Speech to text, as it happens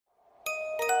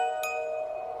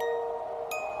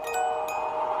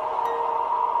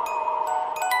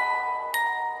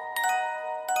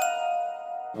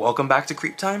Welcome back to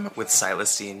Creep Time with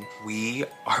Silestine. We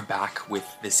are back with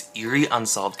this eerie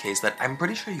unsolved case that I'm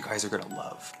pretty sure you guys are gonna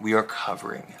love. We are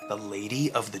covering the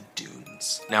Lady of the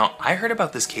Dunes. Now, I heard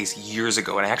about this case years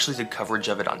ago and I actually did coverage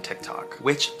of it on TikTok,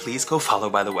 which please go follow,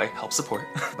 by the way, help support.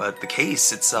 But the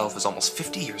case itself is almost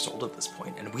 50 years old at this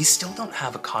point, and we still don't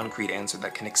have a concrete answer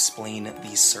that can explain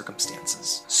these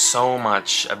circumstances. So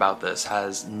much about this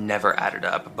has never added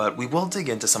up, but we will dig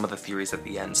into some of the theories at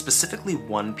the end, specifically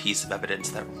one piece of evidence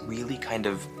that really kind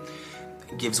of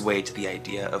gives way to the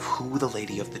idea of who the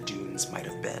Lady of the Dunes might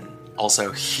have been.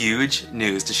 Also, huge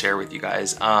news to share with you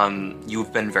guys.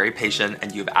 You've been very patient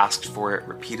and you've asked for it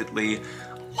repeatedly,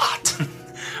 a lot,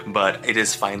 but it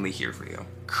is finally here for you.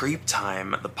 Creep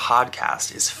Time, the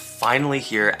podcast, is finally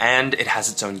here and it has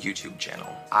its own YouTube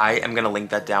channel. I am going to link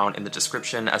that down in the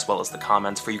description as well as the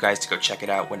comments for you guys to go check it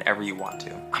out whenever you want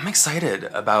to. I'm excited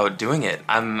about doing it.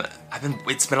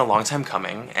 It's been a long time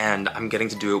coming and I'm getting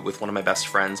to do it with one of my best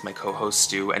friends, my co-host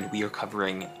Stu, and we are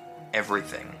covering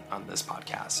everything on this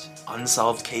podcast.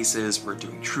 Unsolved cases, we're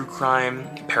doing true crime,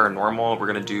 paranormal, we're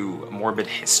gonna do morbid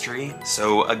history.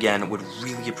 So again, would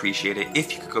really appreciate it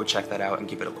if you could go check that out and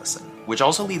give it a listen. Which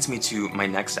also leads me to my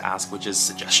next ask, which is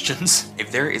suggestions.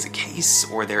 If there is a case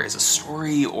or there is a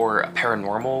story or a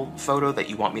paranormal photo that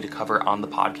you want me to cover on the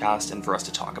podcast and for us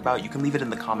to talk about, you can leave it in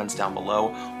the comments down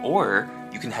below, or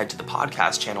you can head to the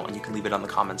podcast channel and you can leave it on the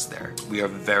comments there. We are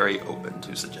very open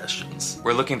to suggestions.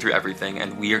 We're looking through everything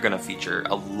and we are gonna feature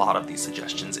a lot of these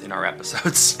suggestions in our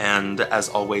episodes. And as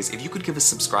always, if you could give a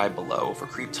subscribe below for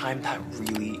Creep Time, that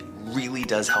really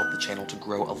does help the channel to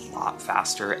grow a lot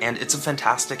faster, and it's a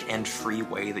fantastic and free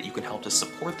way that you can help to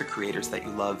support the creators that you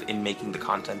love in making the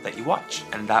content that you watch.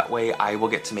 And that way I will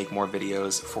get to make more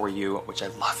videos for you, which I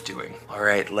love doing. All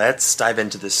right, let's dive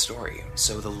into this story.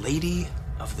 So the Lady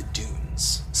of the Dunes.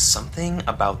 Something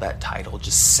about that title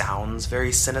just sounds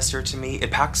very sinister to me. It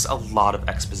packs a lot of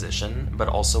exposition, but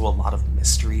also a lot of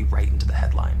mystery right into the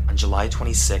headline. On July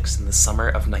 26th, in the summer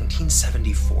of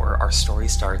 1974, our story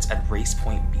starts at Race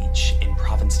Point Beach in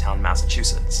Provincetown,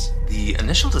 Massachusetts. The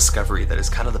initial discovery that is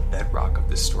kind of the bedrock of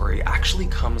this story actually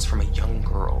comes from a young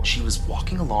girl. She was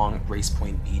walking along Race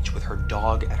Point Beach with her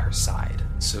dog at her side.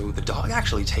 So the dog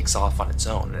actually takes off on its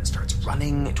own and it starts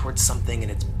running towards something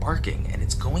and it's barking and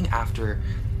it's going after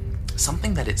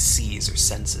something that it sees or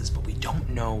senses, but we don't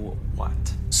know what.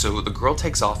 So the girl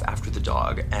takes off after the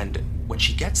dog, and when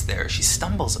she gets there, she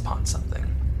stumbles upon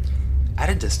something. At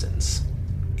a distance,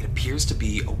 it appears to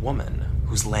be a woman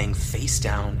who's laying face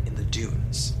down in the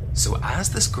dunes. So as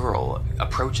this girl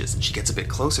approaches and she gets a bit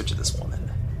closer to this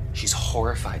woman, she's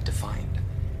horrified to find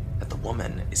that the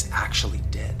woman is actually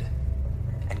dead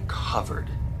and covered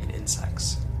in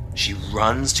insects. She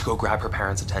runs to go grab her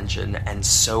parents' attention, and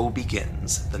so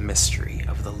begins the mystery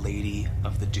of the Lady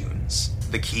of the Dunes.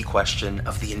 The key question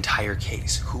of the entire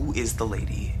case: who is the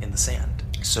lady in the sand?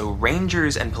 So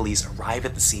rangers and police arrive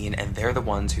at the scene and they're the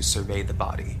ones who survey the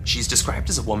body. She's described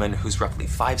as a woman who's roughly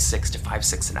 5'6" to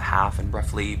 5'6.5" and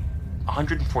roughly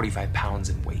 145 pounds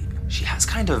in weight. She has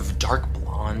kind of dark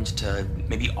blonde to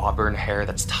maybe auburn hair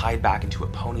that's tied back into a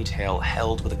ponytail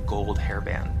held with a gold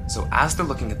hairband. So as they're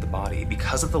looking at the body,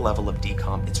 because of the level of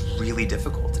decomp, it's really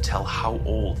difficult to tell how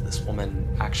old this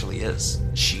woman actually is.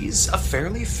 She's a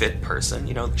fairly fit person,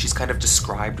 you know, she's kind of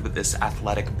described with this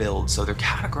athletic build, so they're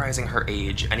categorizing her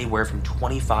age anywhere from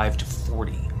 25 to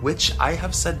 40, which I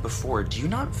have said before, do you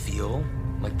not feel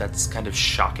like that's kind of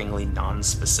shockingly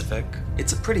non-specific?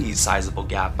 It's a pretty sizable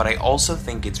gap, but I also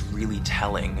think it's really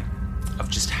telling of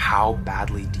just how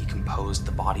badly decomposed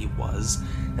the body was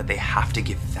that they have to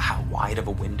give that wide of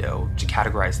a window to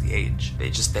categorize the age.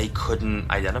 They couldn't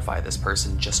identify this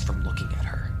person just from looking at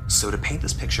her. So to paint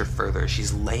this picture further,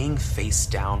 she's laying face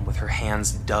down with her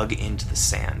hands dug into the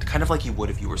sand, kind of like you would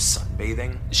if you were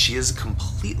sunbathing. She is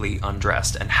completely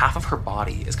undressed, and half of her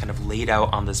body is kind of laid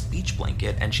out on this beach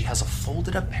blanket, and she has a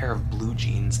folded up pair of blue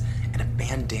jeans and a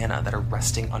bandana that are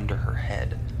resting under her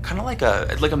head. Kind of like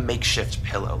a makeshift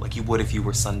pillow, like you would if you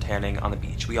were suntanning on the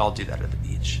beach. We all do that at the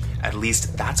beach. At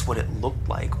least that's what it looked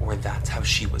like, or that's how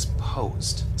she was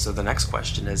posed. So the next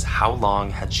question is, how long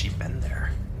had she been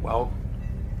there? Well,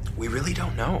 we really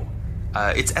don't know.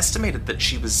 It's estimated that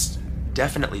she was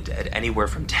definitely dead anywhere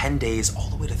from 10 days all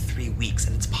the way to 3 weeks,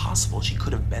 and it's possible she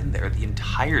could have been there the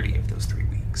entirety of those 3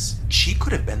 weeks. She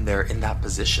could have been there in that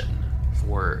position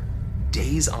for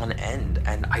days on end,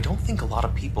 and I don't think a lot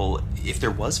of people, if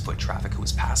there was foot traffic who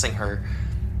was passing her,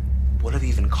 would have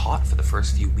even caught for the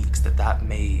first few weeks that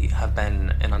may have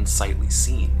been an unsightly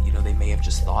scene. You know, they may have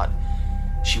just thought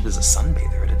she was a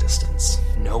sunbather at a distance.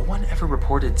 No one ever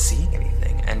reported seeing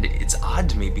anything, and it's odd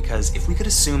to me because if we could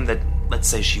assume that let's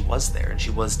say she was there and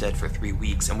she was dead for 3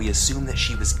 weeks, and we assume that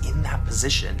she was in that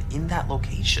position, in that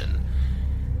location,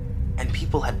 and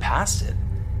people had passed it,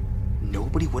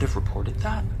 nobody would have reported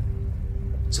that?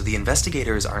 So the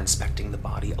investigators are inspecting the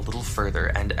body a little further,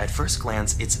 and at first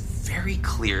glance, it's very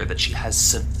clear that she has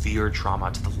severe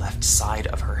trauma to the left side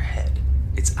of her head.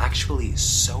 It's actually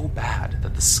so bad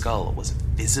that the skull was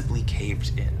visibly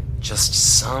caved in. Just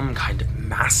some kind of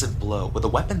massive blow with a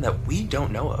weapon that we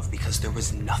don't know of because there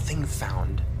was nothing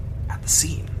found at the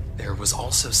scene. There was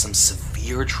also some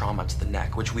severe trauma to the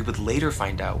neck, which we would later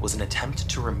find out was an attempt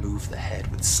to remove the head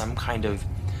with some kind of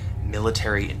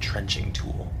military entrenching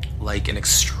tool, like an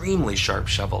extremely sharp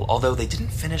shovel, although they didn't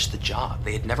finish the job.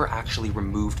 They had never actually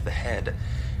removed the head.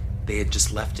 They had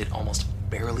just left it almost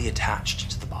barely attached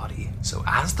to the body. So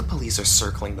as the police are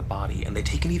circling the body and they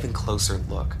take an even closer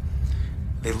look,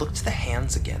 they look to the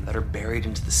hands again that are buried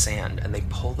into the sand and they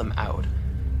pull them out.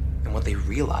 And what they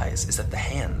realize is that the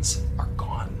hands are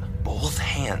gone. Both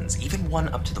hands, even one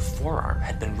up to the forearm,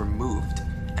 had been removed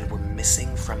and were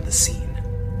missing from the scene.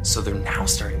 So they're now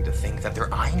starting to think that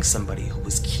they're eyeing somebody who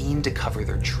was keen to cover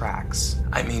their tracks.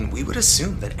 I mean, we would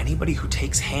assume that anybody who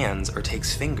takes hands or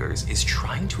takes fingers is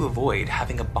trying to avoid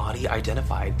having a body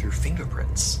identified through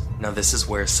fingerprints. Now this is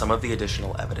where some of the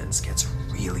additional evidence gets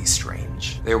really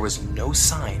strange. There was no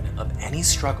sign of any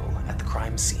struggle at the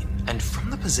crime scene. And from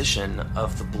the position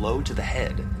of the blow to the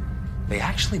head, they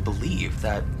actually believe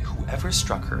that whoever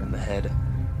struck her in the head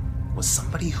was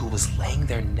somebody who was laying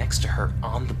there next to her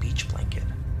on the beach blanket.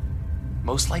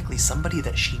 Most likely somebody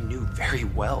that she knew very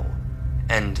well.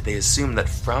 And they assume that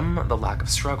from the lack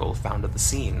of struggle found at the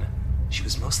scene, she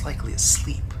was most likely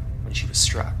asleep when she was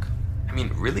struck. I mean,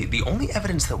 really, the only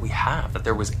evidence that we have that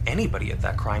there was anybody at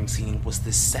that crime scene was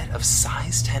this set of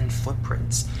size 10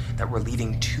 footprints that were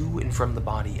leading to and from the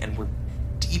body and were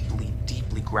deeply,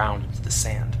 deeply ground into the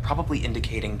sand, probably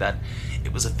indicating that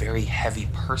it was a very heavy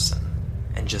person.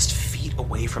 And just feet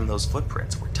away from those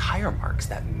footprints were tire marks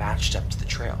that matched up to the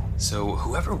trail. So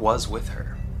whoever was with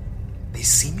her, they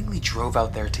seemingly drove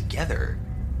out there together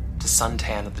to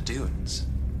suntan at the dunes.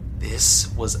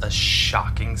 This was a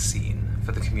shocking scene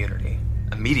for the community.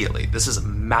 Immediately, this is a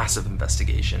massive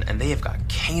investigation, and they have got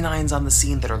canines on the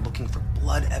scene that are looking for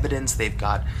blood evidence. They've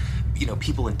got,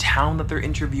 people in town that they're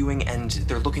interviewing, and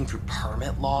they're looking through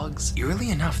permit logs.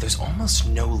 Eerily enough, there's almost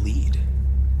no lead.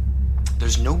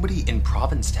 There's nobody in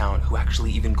Provincetown who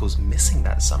actually even goes missing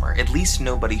that summer, at least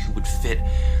nobody who would fit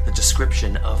the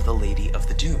description of the Lady of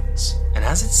the Dunes. And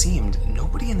as it seemed,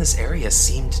 nobody in this area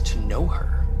seemed to know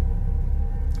her,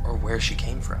 or where she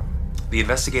came from. The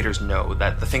investigators know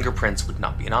that the fingerprints would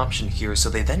not be an option here, so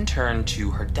they then turn to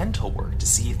her dental work to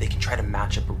see if they can try to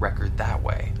match up a record that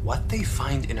way. What they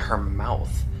find in her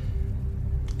mouth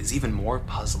is even more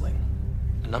puzzling.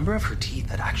 A number of her teeth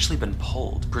had actually been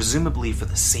pulled, presumably for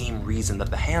the same reason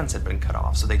that the hands had been cut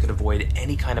off, so they could avoid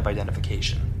any kind of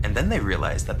identification. And then they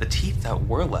realized that the teeth that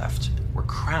were left were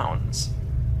crowns.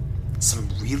 Some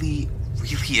really,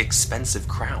 really expensive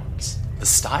crowns. The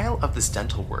style of this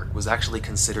dental work was actually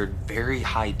considered very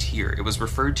high tier. It was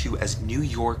referred to as New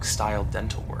York style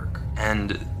dental work.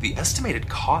 And the estimated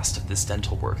cost of this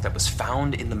dental work that was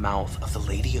found in the mouth of the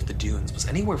Lady of the Dunes was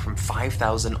anywhere from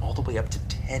 $5,000 all the way up to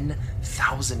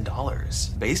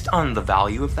 $10,000. Based on the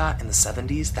value of that in the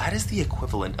 70s, that is the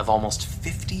equivalent of almost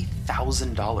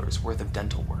 $50,000 worth of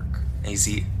dental work. And you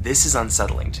see, this is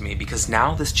unsettling to me because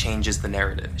now this changes the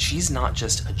narrative. She's not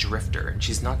just a drifter, and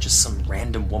she's not just some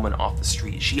random woman off the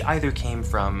street. She either came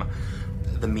from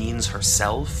the means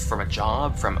herself, from a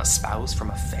job, from a spouse,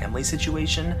 from a family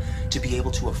situation, to be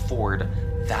able to afford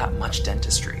that much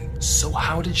dentistry. So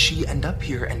how did she end up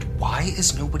here, and why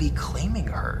is nobody claiming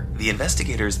her? The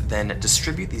investigators then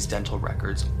distribute these dental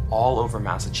records all over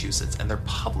Massachusetts, and they're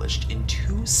published in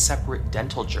 2 separate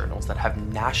dental journals that have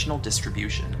national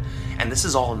distribution. And this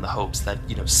is all in the hopes that,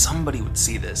 somebody would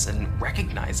see this and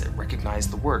recognize it, recognize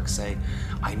the work, say,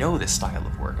 I know this style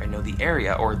of work, I know the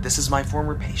area, or this is my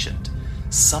former patient.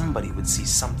 Somebody would see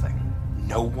something.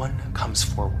 No one comes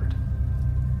forward.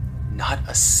 Not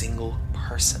a single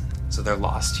person. So they're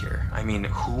lost here. I mean,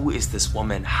 who is this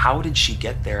woman? How did she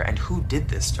get there? And who did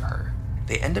this to her?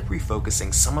 They end up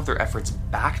refocusing some of their efforts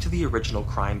back to the original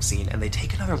crime scene, and they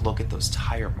take another look at those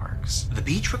tire marks. The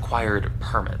beach required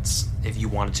permits if you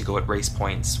wanted to go at race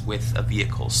points with a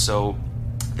vehicle, so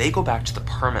they go back to the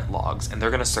permit logs, and they're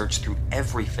going to search through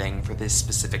everything for this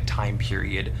specific time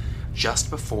period just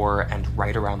before and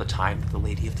right around the time that the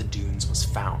Lady of the Dunes was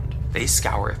found. They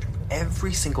scour through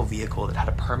every single vehicle that had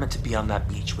a permit to be on that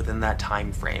beach within that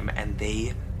time frame, and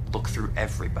they look through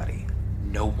everybody.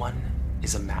 No one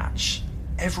is a match.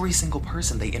 every single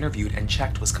person they interviewed and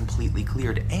checked was completely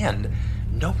cleared, and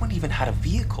no one even had a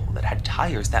vehicle that had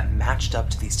tires that matched up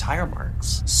to these tire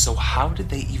marks. So how did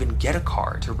they even get a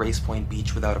car to Race Point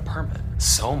Beach without a permit?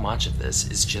 So much of this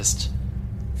is just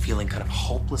feeling kind of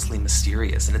hopelessly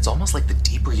mysterious, and it's almost like the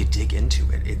deeper you dig into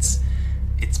it, it's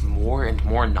more and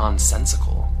more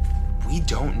nonsensical. We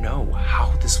don't know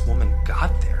how this woman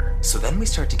got there. So then we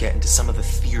start to get into some of the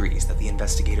theories that the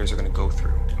investigators are going to go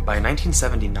through. By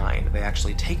 1979, they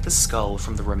actually take the skull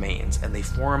from the remains and they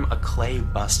form a clay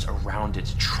bust around it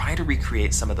to try to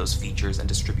recreate some of those features and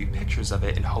distribute pictures of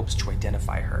it in hopes to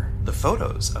identify her. The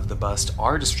photos of the bust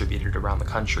are distributed around the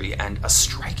country, and a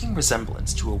striking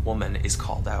resemblance to a woman is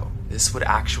called out. This would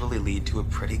actually lead to a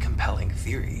pretty compelling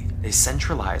theory. They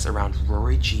centralize around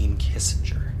Rory Jean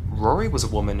Kissinger. Rory was a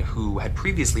woman who had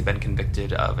previously been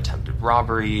convicted of attempted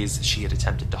robberies. She had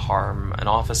attempted to harm an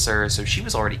officer, so she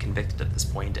was already convicted at this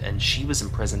point, and she was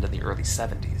imprisoned in the early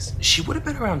 70s. She would have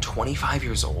been around 25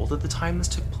 years old at the time this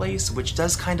took place, which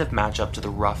does kind of match up to the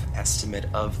rough estimate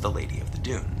of the Lady of the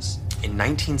Dunes. In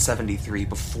 1973,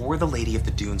 before the Lady of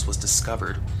the Dunes was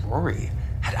discovered, Rory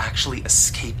had actually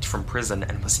escaped from prison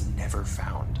and was never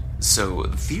found. So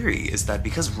the theory is that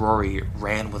because Rory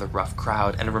ran with a rough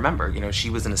crowd, and remember, she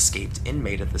was an escaped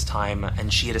inmate at this time,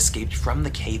 and she had escaped from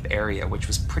the Cape area, which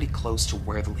was pretty close to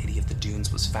where the Lady of the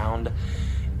Dunes was found.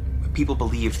 People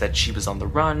believed that she was on the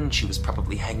run, she was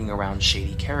probably hanging around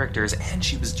shady characters, and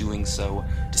she was doing so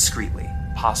discreetly.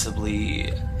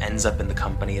 Possibly ends up in the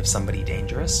company of somebody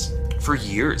dangerous. For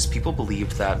years, people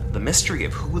believed that the mystery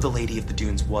of who the Lady of the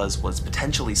Dunes was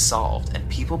potentially solved, and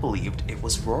people believed it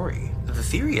was Rory. The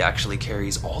theory actually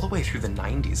carries all the way through the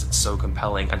 90s, it's so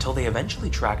compelling, until they eventually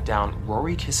track down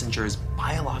Rory Kissinger's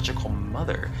biological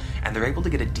mother, and they're able to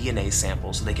get a DNA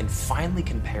sample so they can finally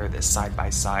compare this side by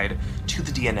side to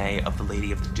the DNA of the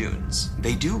Lady of the Dunes.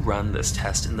 They do run this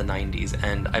test in the 90s,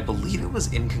 and I believe it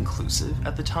was inconclusive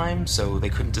at the time, so they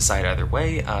couldn't decide either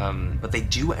way, but they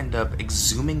do end up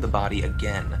exhuming the body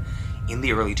again in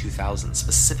the early 2000s,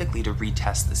 specifically to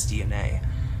retest this DNA,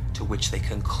 to which they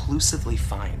conclusively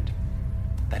find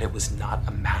that it was not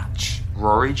a match.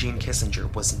 Rory Jean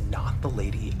Kissinger was not the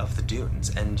Lady of the Dunes,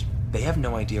 and they have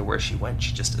no idea where she went.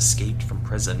 She just escaped from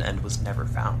prison and was never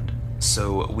found.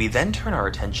 So we then turn our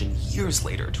attention years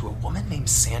later to a woman named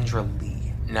Sandra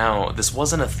Lee. Now, this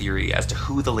wasn't a theory as to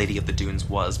who the Lady of the Dunes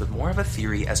was, but more of a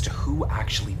theory as to who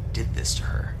actually did this to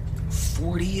her.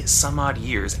 40 some odd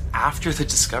years after the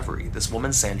discovery, this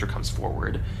woman Sandra comes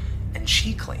forward, and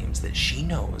she claims that she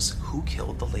knows who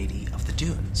killed the Lady of the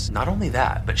Dunes. Not only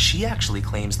that, but she actually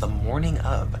claims the morning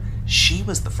of, she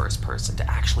was the first person to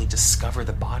actually discover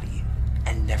the body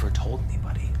and never told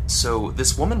anybody. So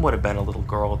this woman would have been a little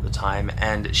girl at the time,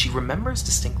 and she remembers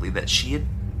distinctly that she had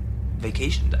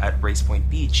vacationed at Race Point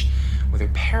Beach with her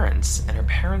parents, and her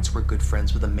parents were good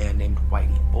friends with a man named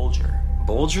Whitey Bulger.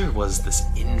 Bulger was this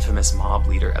infamous mob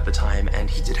leader at the time, and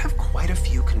he did have quite a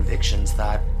few convictions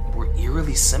that were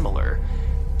eerily similar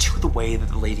to the way that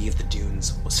the Lady of the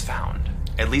Dunes was found.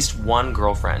 At least one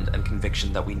girlfriend and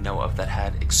conviction that we know of that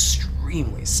had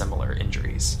extremely similar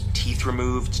injuries. Teeth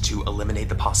removed to eliminate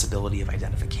the possibility of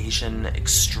identification,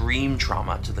 extreme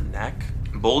trauma to the neck.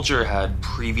 Bulger had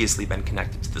previously been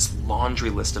connected to this laundry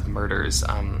list of murders,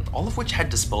 all of which had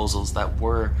disposals that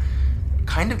were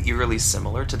kind of eerily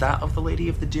similar to that of the Lady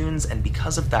of the Dunes, and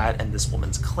because of that and this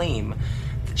woman's claim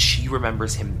that she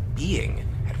remembers him being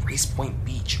at Race Point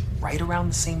Beach right around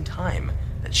the same time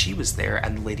that she was there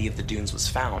and the Lady of the Dunes was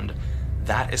found,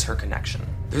 that is her connection.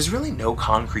 There's really no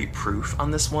concrete proof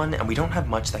on this one, and we don't have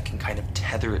much that can kind of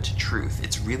tether it to truth.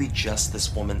 It's really just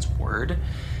this woman's word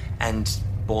and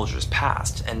Bulger's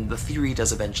past, and the theory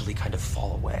does eventually kind of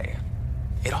fall away.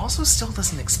 It also still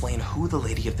doesn't explain who the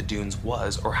Lady of the Dunes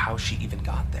was or how she even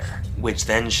got there, which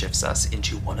then shifts us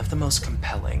into one of the most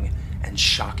compelling and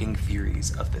shocking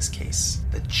theories of this case,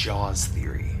 the Jaws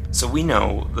theory. So we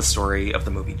know the story of the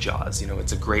movie Jaws.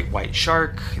 It's a great white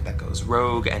shark that goes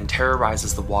rogue and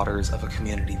terrorizes the waters of a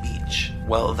community beach.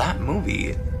 Well, that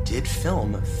movie did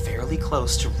film fairly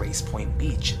close to Race Point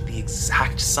Beach the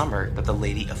exact summer that the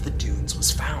Lady of the Dunes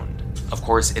was found. Of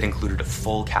course, it included a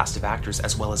full cast of actors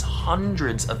as well as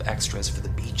hundreds of extras for the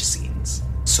beach scenes.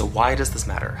 So why does this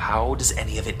matter? How does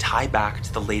any of it tie back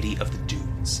to the Lady of the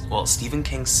Dunes? Well, Stephen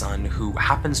King's son, who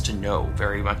happens to know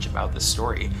very much about this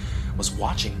story, was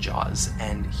watching Jaws,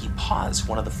 and he paused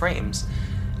one of the frames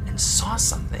and saw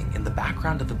something in the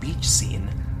background of the beach scene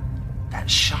that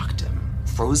shocked him.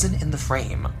 Frozen in the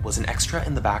frame was an extra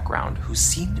in the background who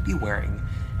seemed to be wearing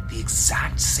the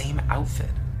exact same outfit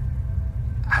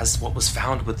as what was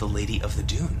found with the Lady of the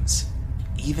Dunes,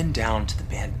 even down to the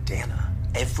bandana.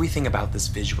 Everything about this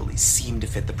visually seemed to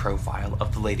fit the profile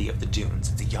of the Lady of the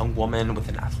Dunes. It's a young woman with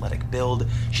an athletic build.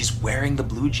 She's wearing the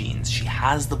blue jeans. She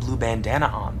has the blue bandana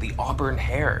on, the auburn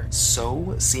hair.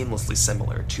 So seamlessly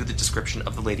similar to the description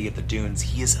of the Lady of the Dunes,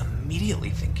 he is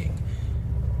immediately thinking,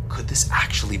 could this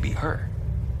actually be her?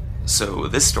 So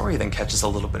this story then catches a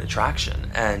little bit of traction,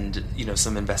 and,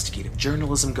 some investigative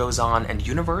journalism goes on, and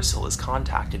Universal is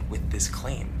contacted with this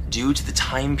claim. Due to the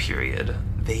time period,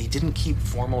 they didn't keep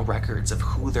formal records of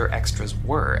who their extras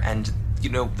were, and,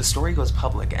 the story goes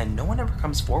public, and no one ever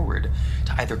comes forward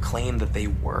to either claim that they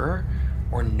were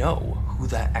or know who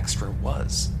that extra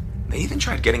was. They even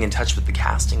tried getting in touch with the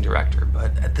casting director,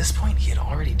 but at this point he had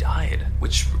already died,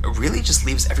 which really just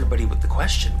leaves everybody with the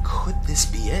question, could this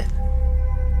be it?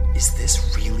 Is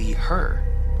this really her?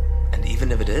 And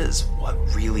even if it is, what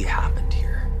really happened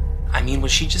here? I mean,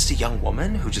 was she just a young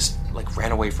woman who just,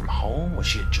 ran away from home? Was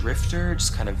she a drifter,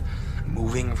 just kind of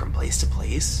moving from place to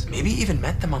place? Maybe even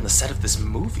met them on the set of this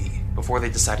movie before they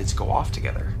decided to go off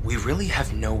together. We really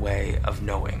have no way of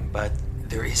knowing, but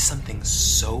there is something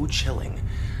so chilling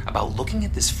about looking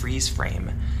at this freeze frame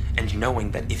and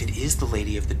knowing that if it is the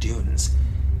Lady of the Dunes,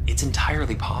 it's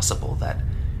entirely possible that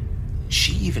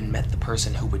she even met the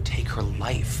person who would take her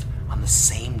life on the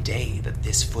same day that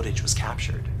this footage was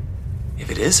captured. If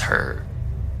it is her,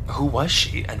 who was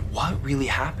she and what really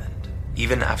happened?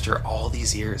 Even after all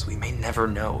these years, we may never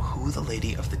know who the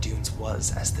Lady of the Dunes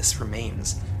was, as this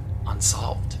remains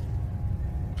unsolved.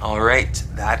 Alright,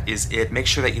 that is it. Make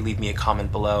sure that you leave me a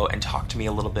comment below and talk to me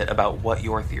a little bit about what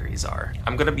your theories are.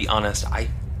 I'm gonna be honest, I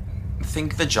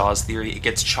think the Jaws theory, it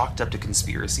gets chalked up to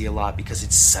conspiracy a lot because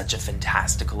it's such a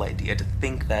fantastical idea to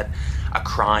think that a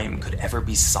crime could ever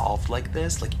be solved like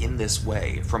this, in this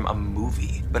way, from a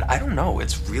movie. But I don't know,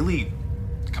 it's really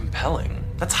compelling.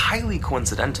 That's highly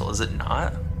coincidental, is it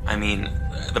not? I mean,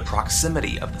 the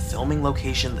proximity of the filming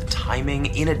location, the timing,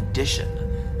 in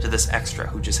addition to this extra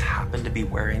who just happened to be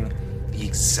wearing the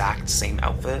exact same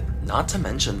outfit. Not to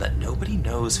mention that nobody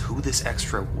knows who this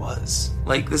extra was.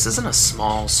 This isn't a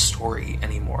small story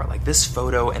anymore. This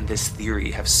photo and this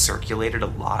theory have circulated a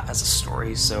lot as a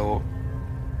story, so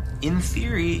in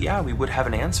theory, yeah, we would have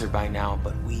an answer by now,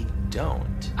 but we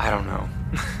don't. I don't know.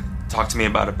 Talk to me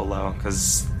about it below,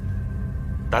 because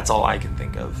that's all I can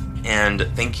think of. And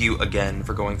thank you again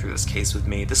for going through this case with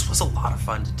me. This was a lot of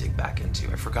fun to dig back into.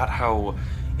 I forgot how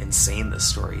insane this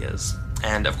story is.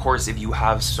 And of course, if you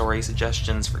have story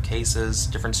suggestions for cases,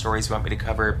 different stories you want me to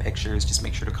cover, pictures, just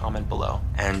make sure to comment below.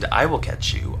 And I will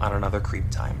catch you on another Creep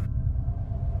Time.